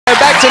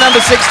back to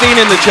number 16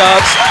 in the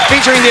charts,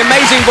 featuring the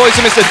amazing voice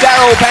of Mr.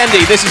 Darryl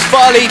Pandy. This is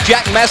Farley,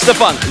 Jackmaster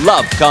Funk.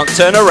 Love Can't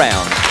Turn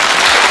Around.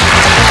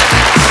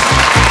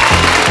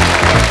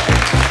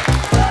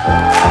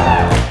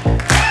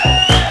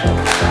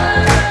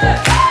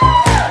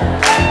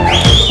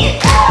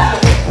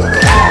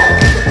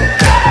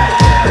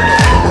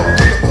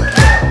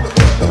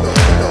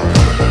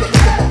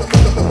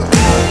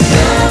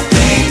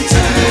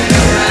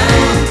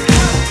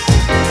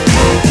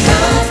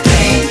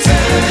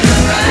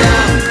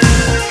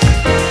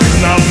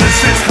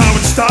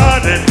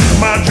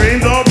 My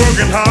dreams are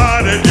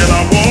broken-hearted, yet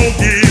I want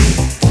you,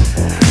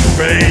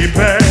 baby.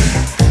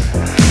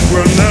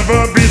 We'll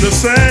never be the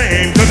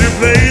same, 'cause you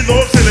play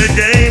those silly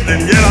games,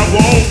 and yet I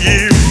want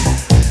you,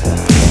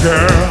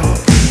 girl.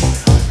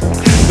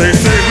 They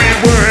say we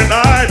were an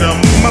item,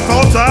 my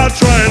thoughts I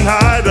try and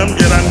hide them,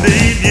 yet I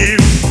need you.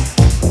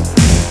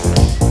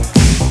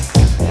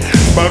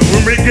 But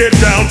when we get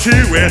down to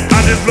it,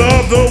 I just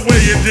love the way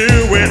you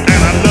do it,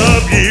 and I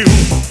love you.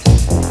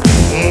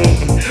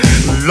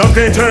 Love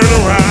can't turn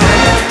around.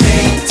 Love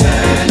can't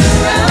turn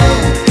around.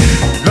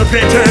 Love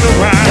can't turn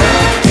around.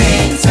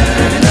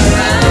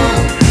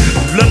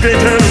 Love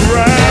can't turn around. Love can't turn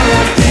around.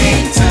 Love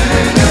can't turn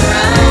around.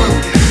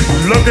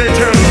 Love can't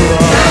turn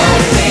around.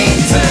 Love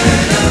can't turn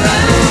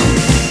around.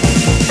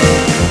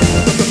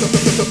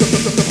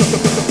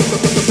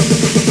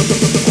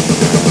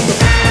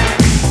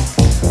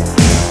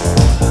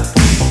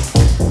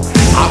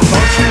 I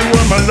thought you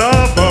were my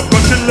lover,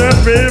 but you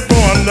left me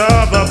for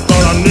another.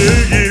 Thought I knew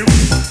you.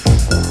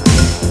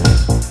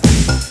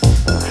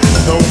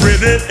 Don't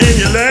read it in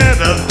your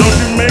letters. Don't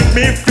you make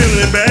me feel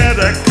any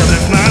better, 'cause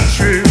it's not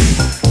true.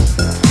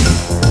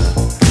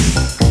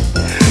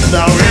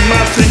 Now in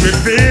my secret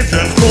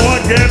vision,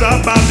 forget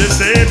about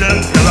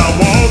decisions, 'cause I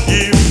want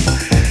you.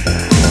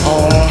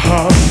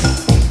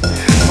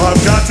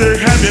 I've got to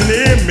have you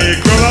near me.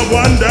 Girl, I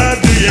wonder,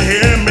 do you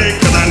hear me?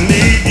 'Cause I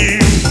need you.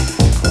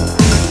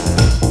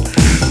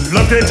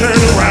 Love can't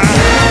turn around.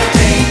 Love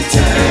can't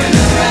turn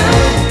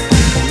around.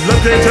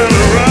 Love can't turn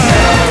around.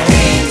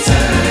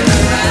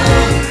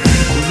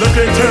 Love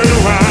can't turn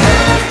around.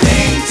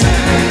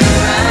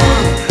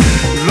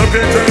 Love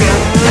can't turn around. Love can't turn around. Love can't turn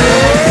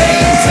around.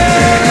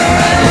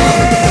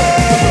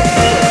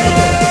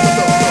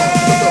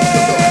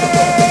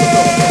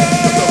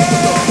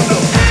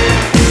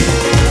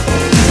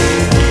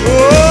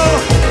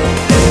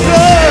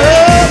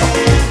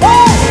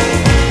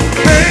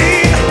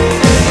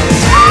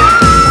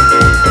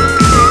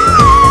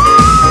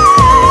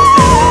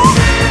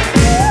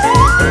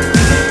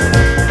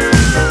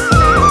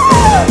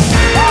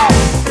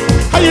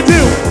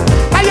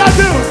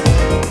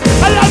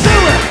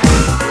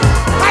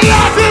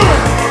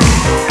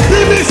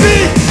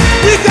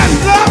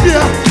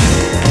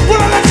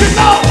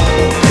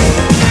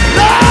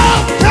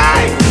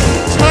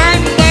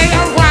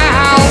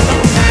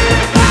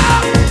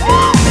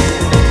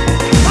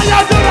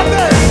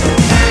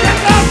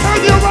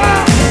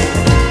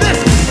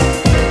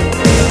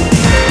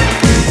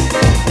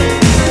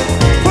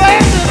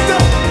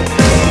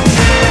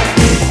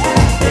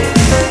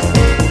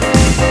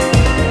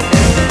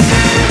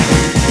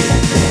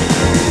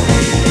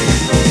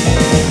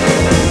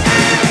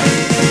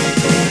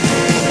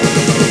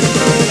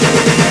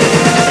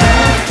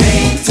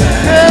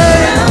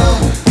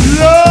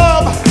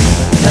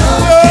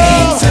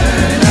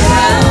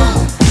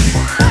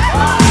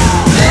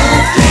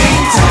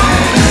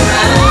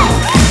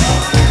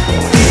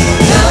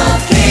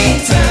 Love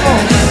can't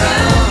turn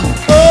around.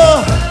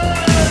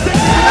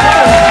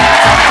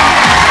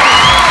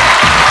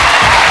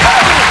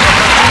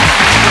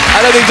 I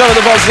don't think John of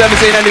the Boss has ever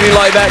seen anything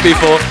like that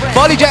before.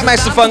 Farley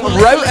Jackmaster Funk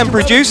wrote and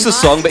produced the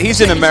song, but he's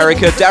in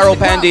America. Darryl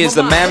Pandy is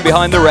the man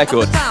behind the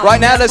record.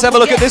 Right now, let's have a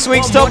look at this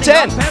week's Top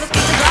 10.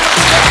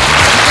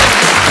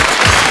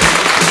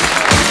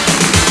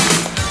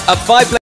 Up 5